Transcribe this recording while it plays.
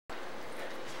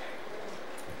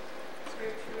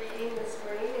Scripture reading this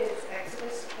morning is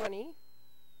Exodus 20,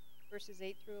 verses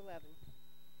 8 through 11.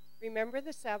 Remember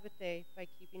the Sabbath day by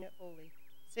keeping it holy.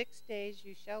 6 days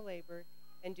you shall labor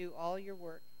and do all your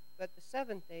work, but the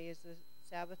seventh day is the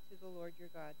Sabbath to the Lord your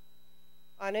God.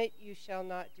 On it you shall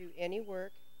not do any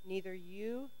work, neither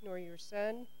you nor your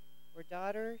son or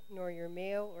daughter, nor your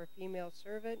male or female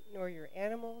servant, nor your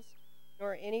animals,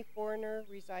 nor any foreigner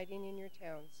residing in your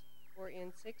towns. For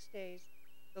in 6 days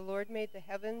the Lord made the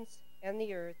heavens and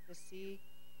the earth, the sea,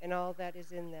 and all that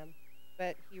is in them.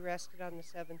 But he rested on the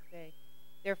seventh day.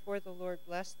 Therefore the Lord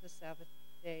blessed the Sabbath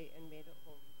day and made it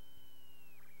holy.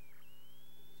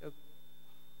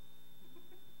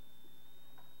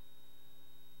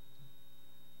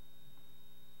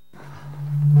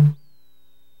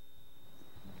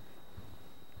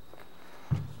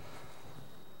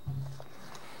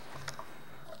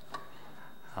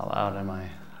 How loud am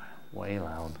I? Way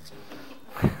loud.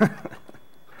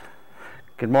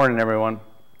 Good morning, everyone.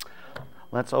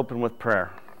 Let's open with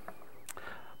prayer.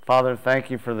 Father, thank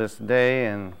you for this day,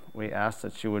 and we ask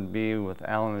that you would be with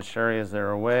Alan and Sherry as they're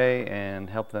away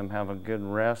and help them have a good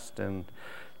rest and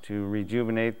to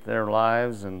rejuvenate their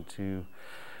lives and to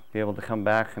be able to come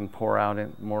back and pour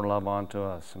out more love onto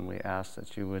us. And we ask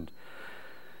that you would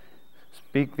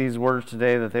speak these words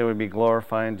today, that they would be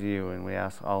glorifying to you, and we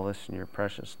ask all this in your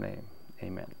precious name.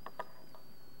 Amen.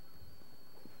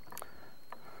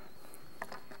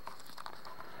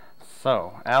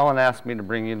 So, Alan asked me to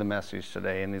bring you the message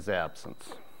today in his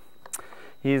absence.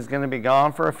 He's going to be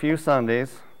gone for a few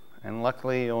Sundays, and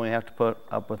luckily you only have to put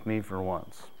up with me for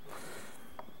once.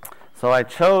 So I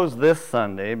chose this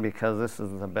Sunday because this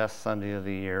is the best Sunday of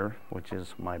the year, which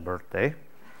is my birthday.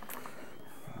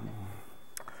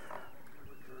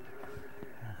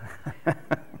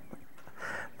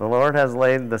 The Lord has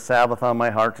laid the Sabbath on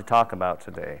my heart to talk about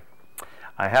today.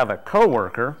 I have a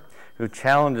coworker who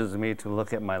challenges me to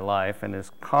look at my life and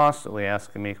is constantly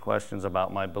asking me questions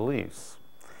about my beliefs.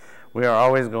 We are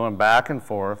always going back and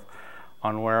forth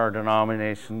on where our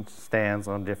denomination stands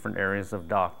on different areas of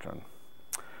doctrine.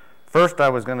 First, I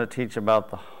was going to teach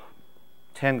about the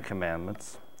 10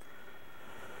 Commandments,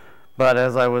 but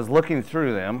as I was looking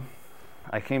through them,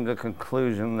 I came to the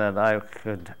conclusion that I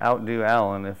could outdo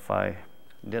Alan if I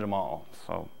did them all,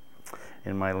 so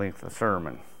in my length of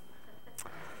sermon.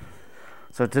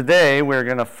 So today we're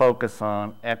going to focus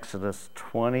on Exodus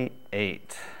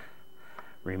 28.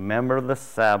 Remember the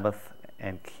Sabbath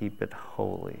and keep it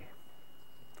holy.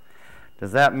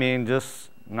 Does that mean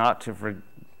just not to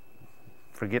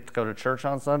forget to go to church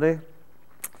on Sunday?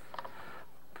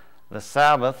 The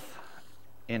Sabbath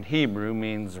in Hebrew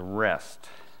means rest,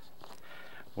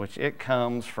 which it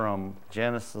comes from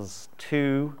Genesis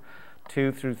 2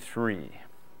 through 3.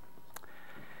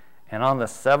 And on the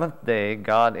seventh day,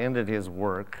 God ended his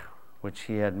work, which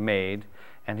he had made,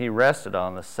 and he rested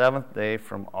on the seventh day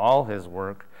from all his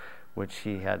work, which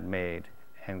he had made.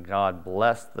 And God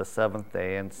blessed the seventh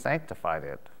day and sanctified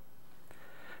it,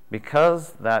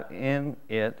 because that in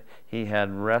it he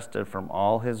had rested from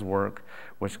all his work,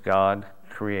 which God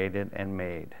created and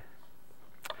made.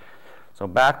 So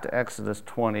back to Exodus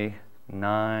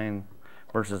 29,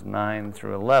 verses 9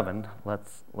 through 11,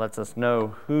 lets us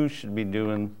know who should be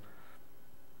done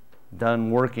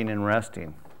working and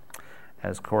resting,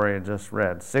 as Corey had just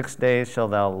read. 6 days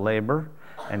shalt thou labor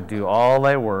and do all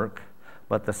thy work,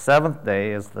 but the seventh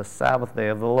day is the Sabbath day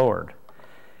of the Lord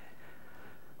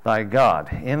thy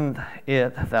God. In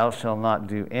it thou shalt not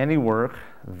do any work,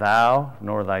 thou,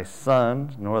 nor thy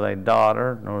son, nor thy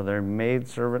daughter, nor thy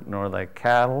maidservant, nor thy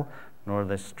cattle, nor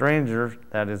the stranger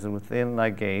that is within thy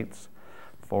gates.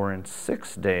 For in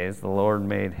 6 days the Lord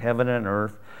made heaven and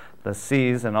earth, the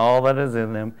seas, and all that is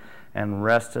in them, and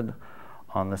rested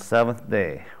on the seventh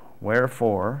day.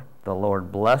 Wherefore the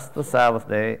Lord blessed the Sabbath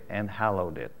day and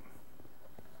hallowed it.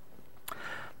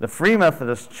 The Free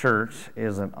Methodist Church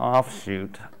is an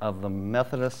offshoot of the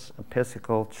Methodist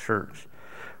Episcopal Church,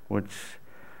 which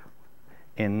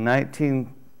in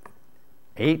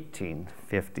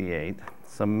 1858,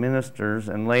 some ministers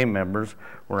and lay members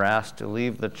were asked to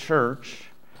leave the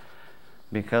church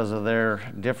because of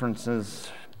their differences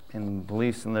in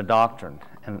beliefs in the doctrine,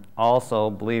 and also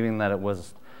believing that it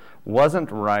wasn't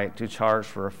right to charge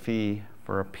for a fee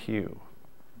for a pew.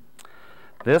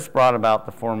 This brought about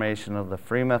the formation of the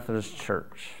Free Methodist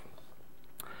Church.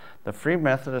 The Free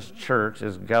Methodist Church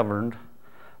is governed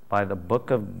by the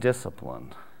Book of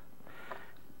Discipline,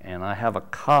 and I have a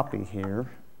copy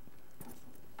here.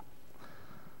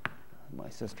 My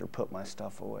sister put my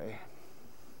stuff away.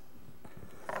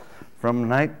 From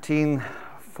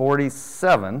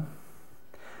 1947,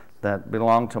 that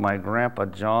belonged to my grandpa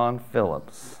John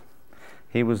Phillips.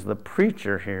 He was the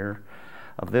preacher here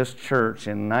of this church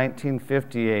in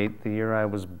 1958, the year I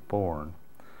was born.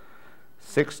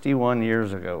 61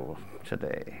 years ago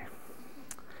today.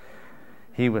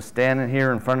 He was standing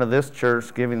here in front of this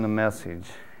church giving the message,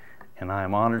 and I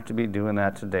am honored to be doing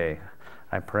that today.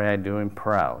 I pray I do him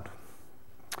proud.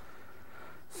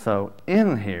 So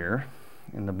in here,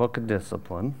 in the book of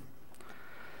discipline,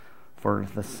 for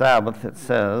the Sabbath, it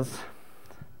says,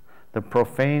 the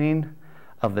profaning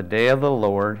of the day of the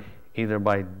Lord, either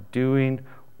by doing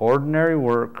ordinary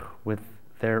work with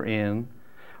therein,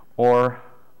 or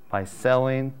by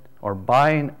selling, or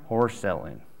buying or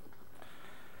selling.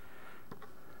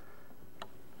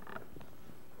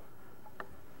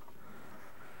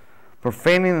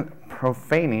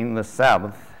 Profaning the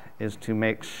Sabbath is to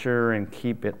make sure and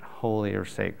keep it holy or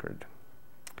sacred.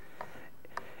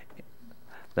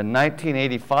 The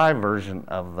 1985 version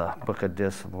of the Book of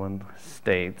Discipline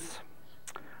states,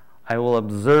 I will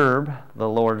observe the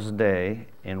Lord's day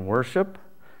in worship,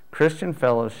 Christian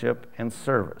fellowship, and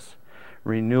service,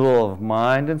 renewal of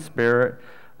mind and spirit,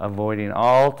 avoiding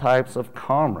all types of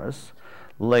commerce,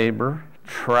 labor,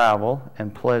 travel,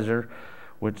 and pleasure,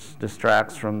 which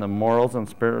distracts from the morals and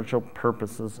spiritual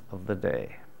purposes of the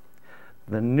day.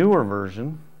 The newer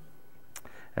version,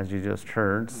 as you just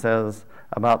heard, says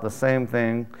about the same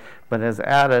thing, but has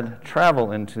added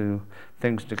travel into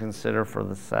things to consider for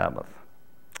the Sabbath.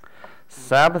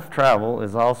 Sabbath travel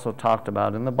is also talked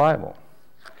about in the Bible.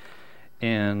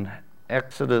 In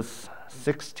Exodus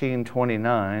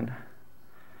 16:29,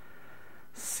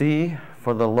 see,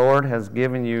 for the Lord has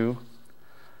given you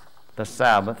the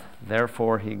Sabbath,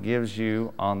 therefore he gives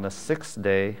you on the sixth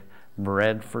day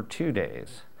bread for 2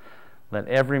 days. Let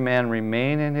every man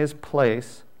remain in his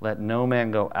place, let no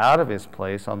man go out of his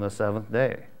place on the seventh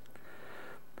day.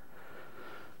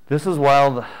 This is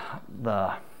while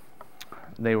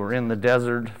they were in the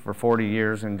desert for 40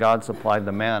 years and God supplied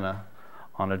the manna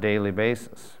on a daily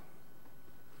basis.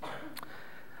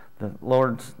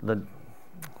 The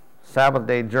Sabbath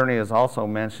day journey is also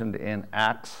mentioned in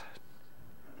Acts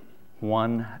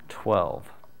 1:12.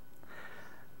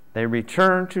 They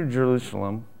returned to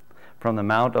Jerusalem from the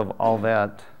Mount of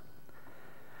Olivet,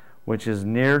 which is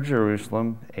near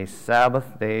Jerusalem, a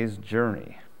Sabbath day's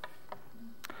journey.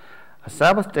 A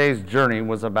Sabbath day's journey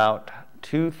was about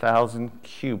 2,000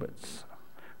 cubits,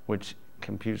 which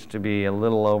computes to be a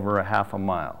little over a half a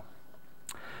mile.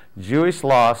 Jewish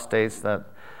law states that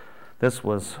this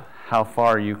was how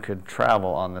far you could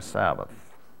travel on the Sabbath.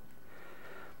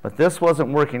 But this wasn't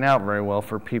working out very well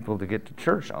for people to get to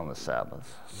church on the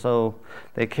Sabbath. So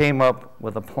they came up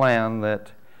with a plan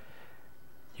that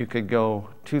you could go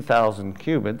 2,000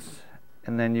 cubits,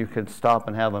 and then you could stop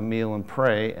and have a meal and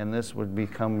pray, and this would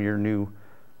become your new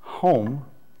home,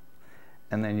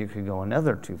 and then you could go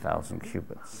another 2,000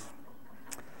 cubits.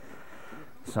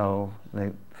 So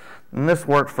and this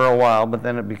worked for a while, but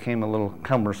then it became a little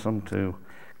cumbersome to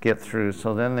get through.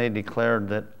 So then they declared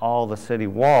that all the city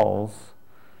walls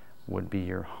would be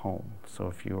your home. So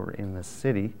if you were in the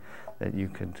city, that you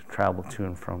could travel to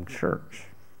and from church,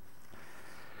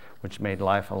 which made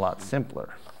life a lot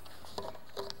simpler.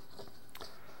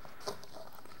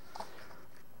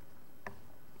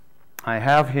 I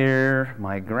have here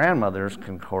my grandmother's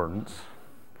concordance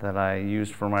that I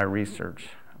used for my research.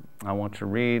 I want to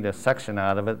read a section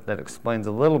out of it that explains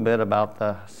a little bit about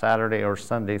the Saturday or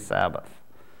Sunday Sabbath.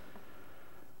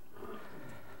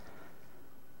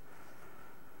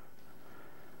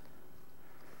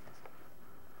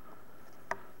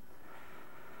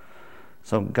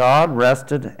 So God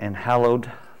rested and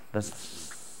hallowed the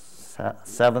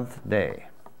seventh day.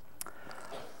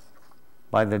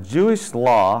 By the Jewish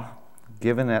law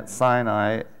given at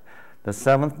Sinai, the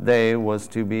seventh day was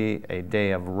to be a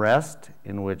day of rest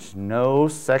in which no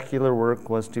secular work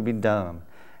was to be done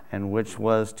and which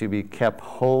was to be kept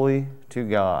holy to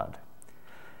God.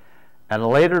 At a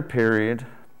later period,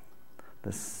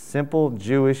 the simple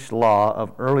Jewish law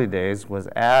of early days was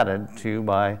added to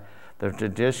by the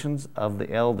traditions of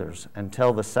the elders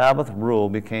until the Sabbath rule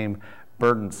became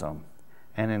burdensome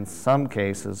and in some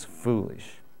cases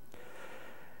foolish.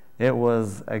 It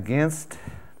was against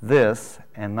this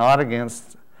and not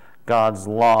against God's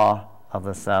law of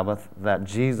the Sabbath that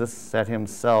Jesus set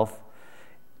himself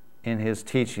in his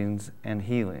teachings and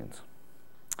healings.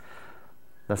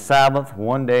 The Sabbath,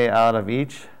 one day out of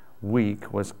each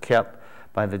week, was kept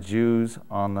by the Jews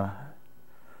on the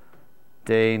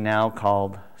day now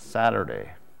called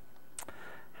Saturday.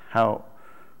 How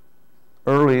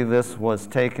early this was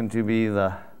taken to be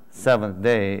the seventh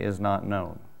day is not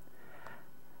known.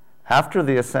 After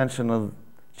the ascension of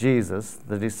Jesus,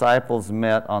 the disciples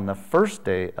met on the first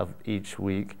day of each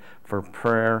week for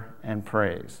prayer and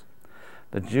praise.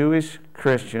 The Jewish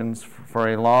Christians for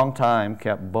a long time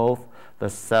kept both the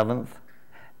seventh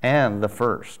and the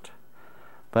first.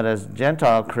 But as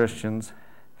Gentile Christians,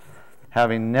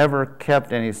 having never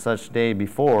kept any such day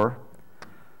before,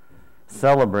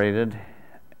 celebrated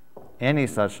any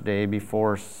such day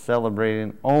before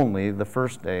celebrating only the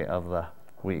first day of the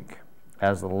week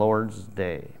as the Lord's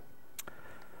Day.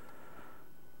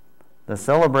 The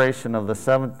celebration of the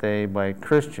seventh day by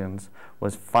Christians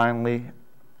was finally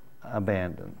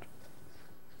abandoned.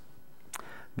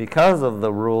 Because of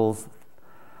the rules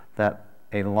that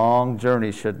a long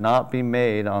journey should not be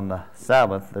made on the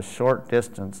Sabbath, the short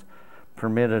distance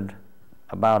permitted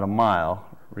about a mile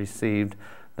received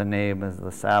the name as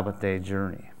the Sabbath day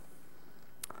journey.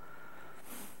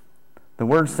 The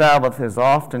word Sabbath is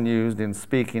often used in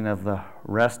speaking of the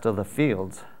rest of the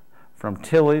fields, from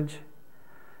tillage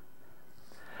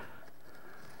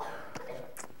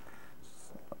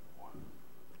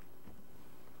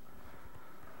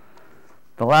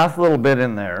the last little bit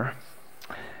in there,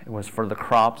 it was for the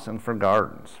crops and for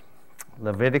gardens.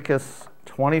 Leviticus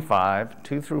 25,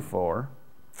 2 through 4,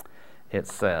 it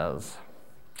says,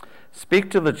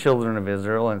 "Speak to the children of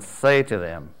Israel and say to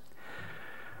them,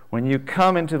 when you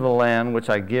come into the land which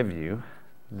I give you,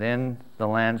 then the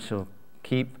land shall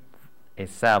keep a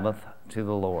Sabbath to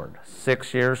the Lord.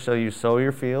 6 years shall you sow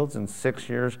your fields, and 6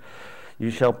 years you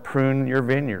shall prune your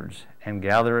vineyards and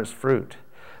gather its fruit.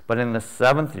 But in the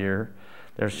 7th year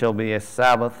there shall be a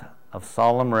Sabbath of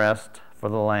solemn rest for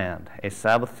the land, a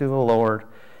Sabbath to the Lord.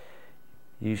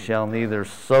 You shall neither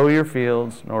sow your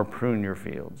fields nor prune your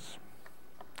fields."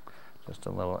 Just a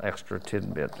little extra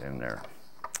tidbit in there.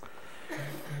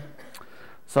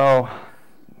 So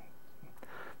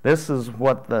this is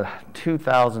what the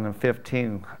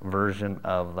 2015 version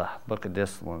of the Book of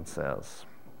Discipline says.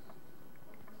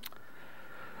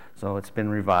 So it's been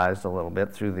revised a little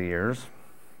bit through the years.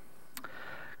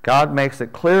 God makes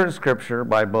it clear in Scripture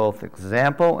by both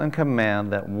example and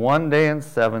command that one day in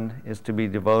 7 is to be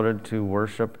devoted to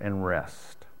worship and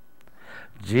rest.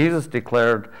 Jesus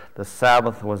declared the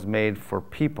Sabbath was made for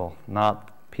people,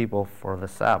 not people for the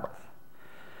Sabbath.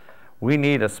 We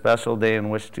need a special day in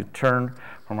which to turn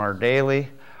from our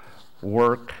daily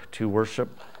work to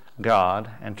worship God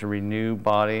and to renew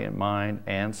body and mind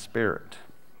and spirit.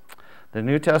 The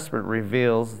New Testament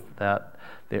reveals that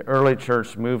the early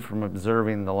church moved from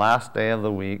observing the last day of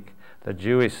the week, the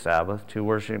Jewish Sabbath, to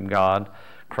worshiping God,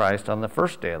 Christ, on the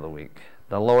first day of the week,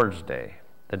 the Lord's Day,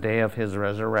 the day of his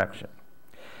resurrection.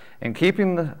 In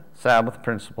keeping the Sabbath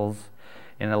principles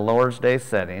in a Lord's Day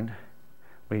setting,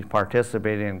 we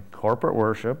participate in corporate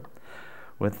worship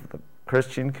with the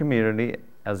Christian community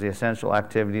as the essential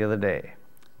activity of the day.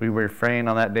 We refrain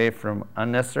on that day from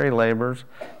unnecessary labors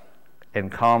in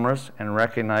commerce and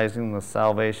recognizing the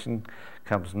salvation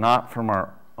comes not from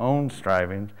our own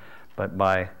striving, but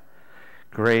by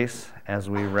grace as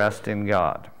we rest in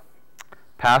God.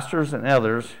 Pastors and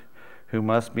others who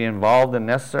must be involved in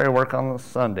necessary work on the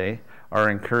Sunday are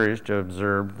encouraged to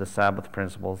observe the Sabbath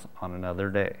principles on another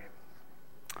day.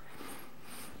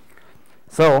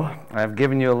 So, I've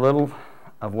given you a little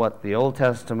of what the Old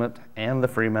Testament and the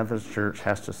Free Methodist Church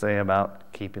has to say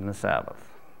about keeping the Sabbath.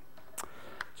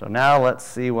 So now let's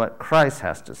see what Christ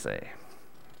has to say.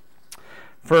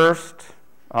 First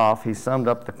off, he summed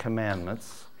up the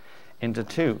commandments into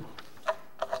 2,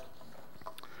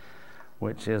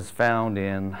 which is found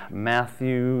in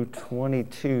Matthew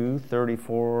 22,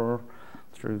 34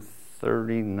 through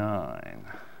 39.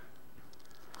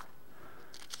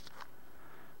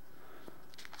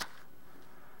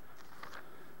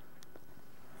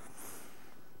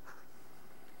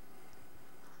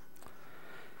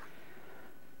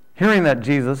 Hearing that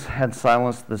Jesus had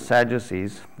silenced the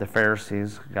Sadducees, the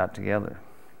Pharisees got together.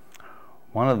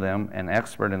 One of them, an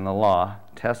expert in the law,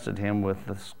 tested him with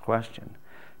this question: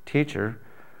 "Teacher,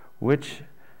 which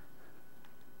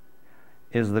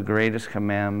is the greatest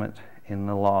commandment in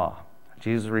the law?"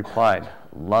 Jesus replied,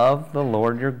 "Love the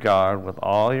Lord your God with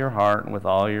all your heart and with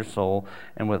all your soul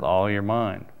and with all your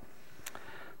mind.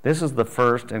 This is the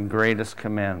first and greatest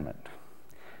commandment.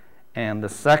 And the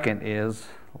second is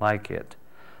like it.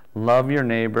 Love your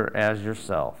neighbor as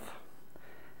yourself."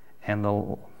 And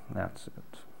that's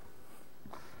it.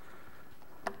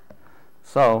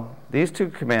 So, these 2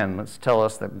 commandments tell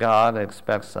us that God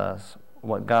expects us,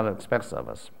 what God expects of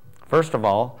us. First of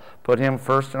all, put him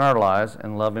first in our lives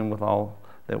and love him with all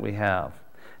that we have,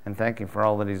 and thank him for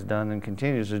all that he's done and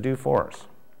continues to do for us.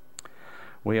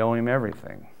 We owe him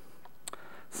everything.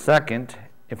 Second,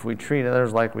 if we treat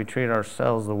others like we treat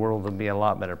ourselves, the world would be a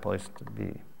lot better place to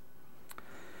be.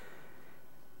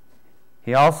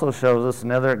 He also shows us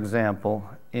another example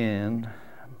in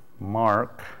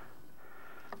Mark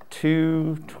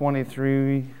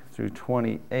 2:23 through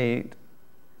 28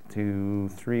 to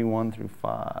 3:1 through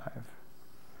 5.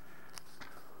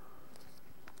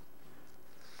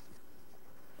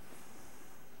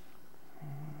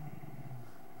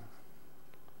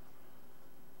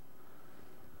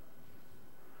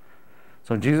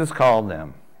 So Jesus called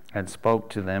them and spoke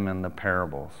to them in the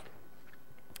parables.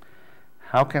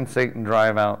 How can Satan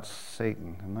drive out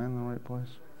Satan? Am I in the right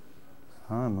place?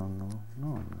 No, I'm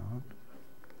not.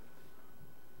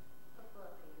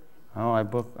 Oh,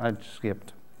 I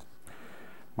skipped.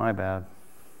 My bad.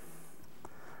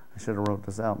 I should have wrote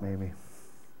this out maybe.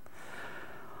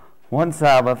 One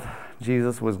Sabbath,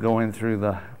 Jesus was going through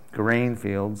the grain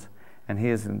fields,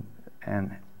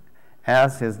 and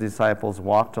as his disciples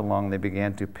walked along, they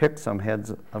began to pick some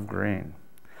heads of grain.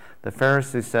 The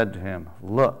Pharisees said to him,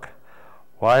 "Look,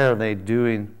 why are they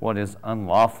doing what is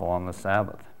unlawful on the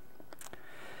Sabbath?"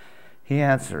 He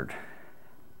answered,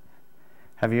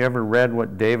 "Have you ever read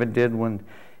what David did when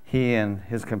he and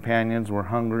his companions were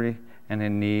hungry and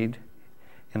in need?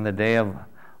 In the day of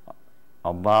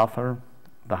Abiathar,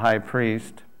 the high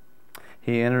priest,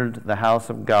 he entered the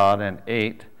house of God and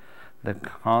ate the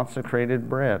consecrated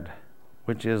bread,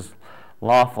 which is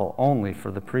lawful only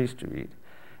for the priest to eat.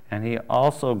 And he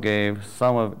also gave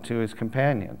some of it to his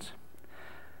companions.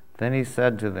 Then he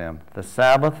said to them, 'The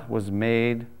Sabbath was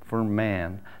made for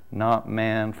man, not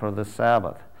man for the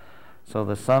Sabbath. So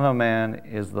the Son of Man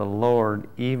is the Lord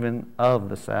even of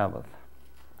the Sabbath.'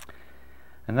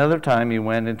 Another time he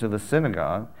went into the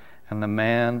synagogue, and the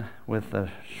man with the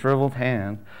shriveled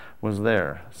hand was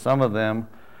there. Some of them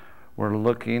were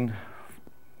looking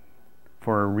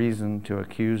for a reason to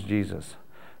accuse Jesus.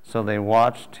 So they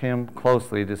watched him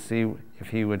closely to see if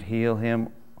he would heal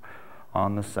him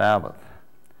on the Sabbath.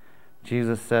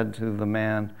 Jesus said to the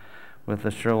man with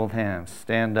the shriveled hand,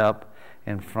 'Stand up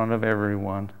in front of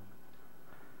everyone.'"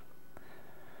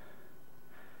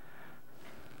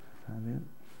 Is that it?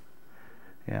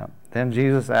 Yeah. Then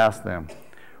Jesus asked them,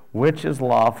 "Which is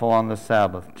lawful on the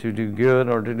Sabbath, to do good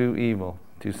or to do evil,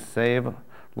 to save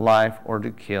life or to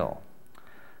kill?"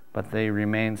 But they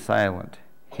remained silent.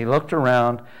 He looked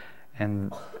around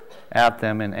and at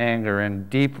them in anger and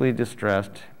deeply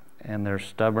distressed in their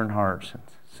stubborn hearts, and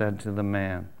said to the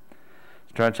man,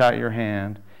 "Stretch out your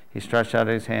hand." He stretched out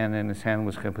his hand, and his hand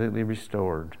was completely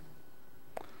restored.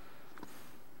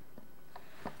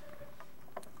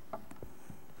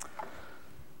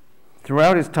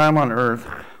 Throughout his time on earth,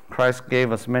 Christ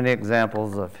gave us many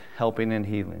examples of helping and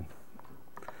healing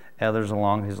others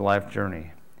along his life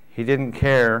journey. He didn't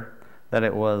care that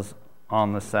it was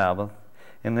on the Sabbath.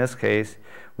 In this case,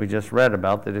 we just read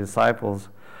about the disciples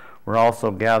were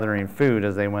also gathering food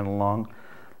as they went along,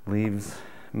 leaves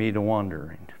me to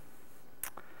wondering.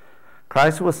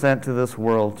 Christ was sent to this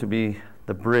world to be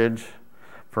the bridge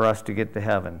for us to get to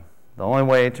heaven. The only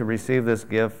way to receive this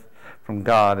gift from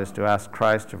God is to ask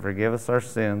Christ to forgive us our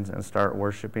sins and start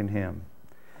worshiping him.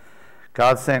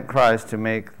 God sent Christ to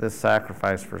make this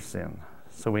sacrifice for sin,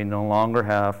 so we no longer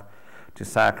have to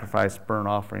sacrifice burnt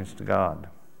offerings to God.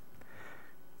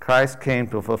 Christ came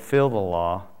to fulfill the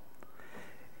law.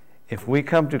 If we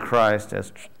come to Christ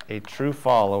as a true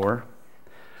follower,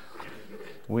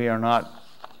 we are not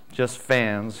just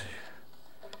fans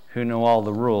who know all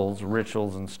the rules,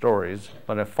 rituals, and stories,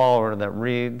 but a follower that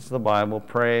reads the Bible,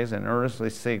 prays, and earnestly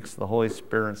seeks the Holy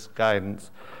Spirit's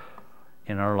guidance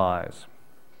in our lives.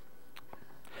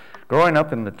 Growing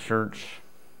up in the church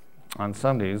on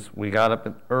Sundays, we got up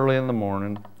early in the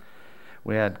morning.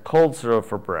 We had cold syrup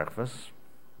for breakfast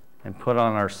and put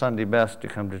on our Sunday best to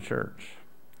come to church.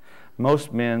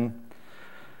 Most men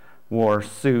wore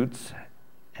suits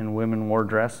and women wore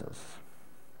dresses.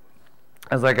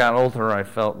 As I got older, I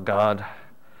felt God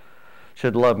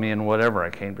should love me in whatever I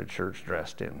came to church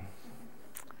dressed in.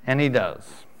 And he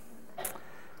does.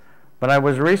 But I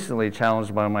was recently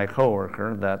challenged by my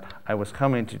coworker that I was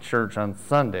coming to church on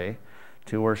Sunday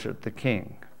to worship the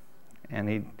King. And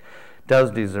he does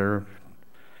deserve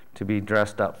to be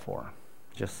dressed up for.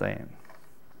 Just saying.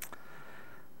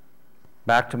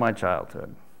 Back to my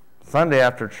childhood. Sunday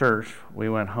after church, we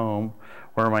went home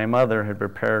where my mother had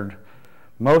prepared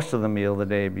most of the meal the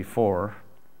day before.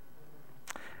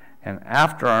 And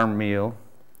after our meal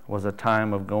was a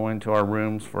time of going to our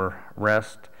rooms for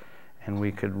rest, and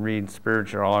we could read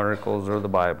spiritual articles or the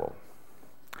Bible.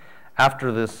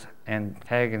 After this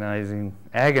agonizing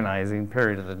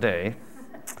period of the day,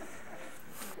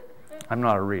 I'm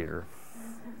not a reader.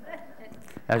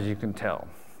 as you can tell.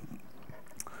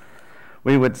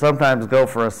 We would sometimes go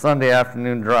for a Sunday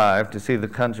afternoon drive to see the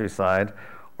countryside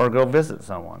or go visit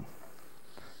someone.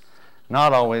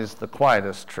 Not always the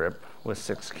quietest trip with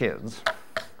 6 kids.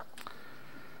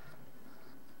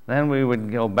 Then we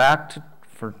would go back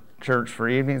for church for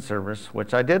evening service,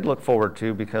 which I did look forward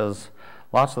to because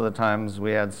lots of the times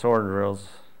we had sword drills,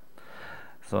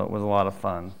 so it was a lot of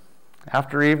fun.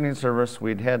 After evening service,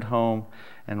 we'd head home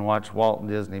and watch Walt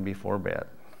Disney before bed.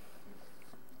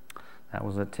 That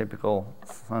was a typical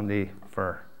Sunday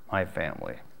for my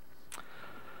family.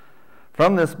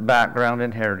 From this background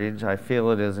and heritage, I feel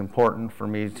it is important for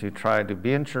me to try to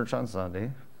be in church on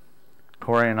Sunday.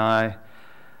 Corey and I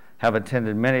have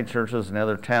attended many churches in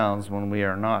other towns when we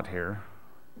are not here,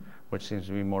 which seems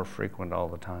to be more frequent all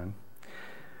the time.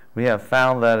 We have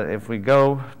found that if we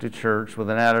go to church with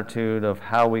an attitude of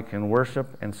how we can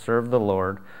worship and serve the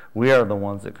Lord, we are the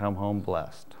ones that come home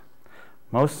blessed.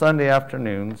 Most Sunday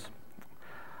afternoons,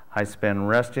 I spend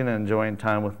resting and enjoying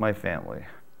time with my family.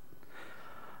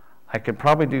 I could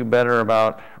probably do better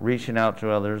about reaching out to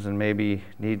others and maybe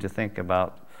need to think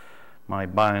about my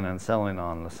buying and selling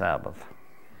on the Sabbath.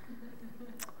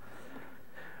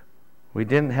 We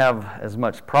didn't have as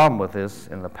much problem with this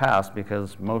in the past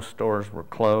because most stores were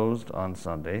closed on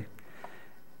Sunday.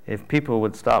 If people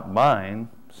would stop buying,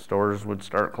 stores would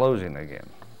start closing again.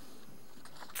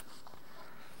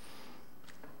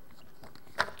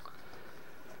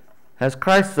 As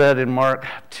Christ said in Mark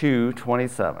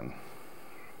 2:27,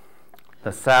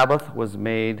 the Sabbath was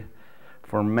made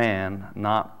for man,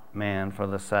 not man for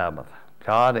the Sabbath.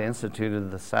 God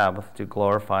instituted the Sabbath to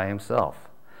glorify himself,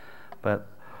 but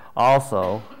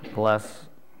also to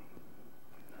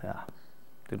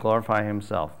glorify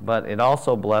himself. But it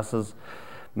also blesses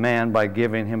man by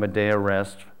giving him a day of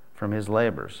rest from his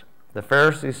labors. The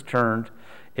Pharisees turned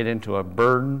it into a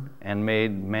burden and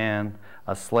made man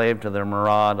a slave to their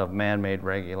mirage of man-made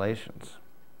regulations.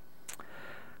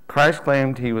 Christ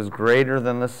claimed he was greater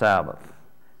than the Sabbath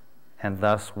and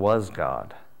thus was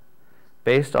God.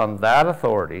 Based on that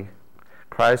authority,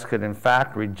 Christ could in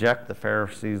fact reject the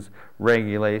Pharisees'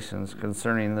 regulations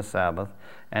concerning the Sabbath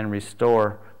and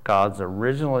restore God's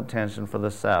original intention for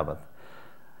the Sabbath,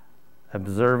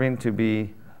 observing to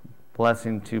be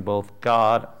blessing to both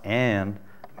God and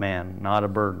man, not a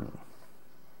burden.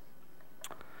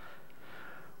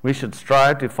 We should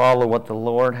strive to follow what the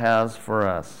Lord has for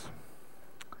us.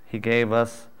 He gave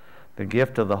us the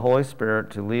gift of the Holy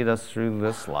Spirit to lead us through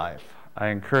this life. I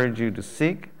encourage you to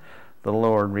seek the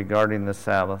Lord regarding the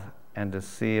Sabbath and to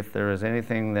see if there is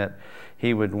anything that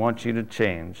he would want you to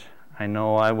change. I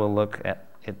know I will look at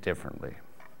it differently.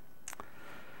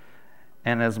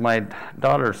 And as my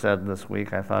daughter said this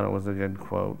week, I thought it was a good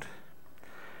quote.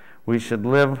 We should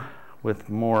live with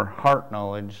more heart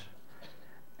knowledge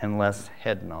and less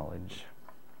head knowledge.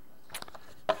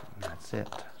 And that's it.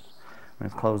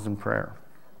 Let's close in prayer.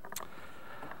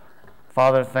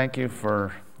 Father, thank you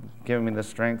for giving me the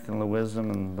strength and the wisdom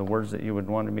and the words that you would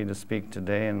want me to speak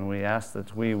today. And we ask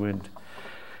that we would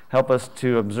help us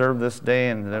to observe this day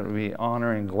and that we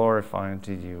honor and glorifying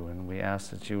to you. And we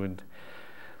ask that you would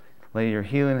lay your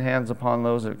healing hands upon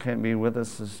those that can't be with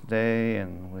us this day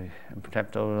and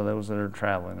protect over those that are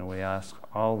traveling. And we ask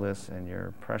all this in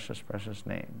your precious, precious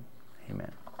name.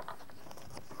 Amen.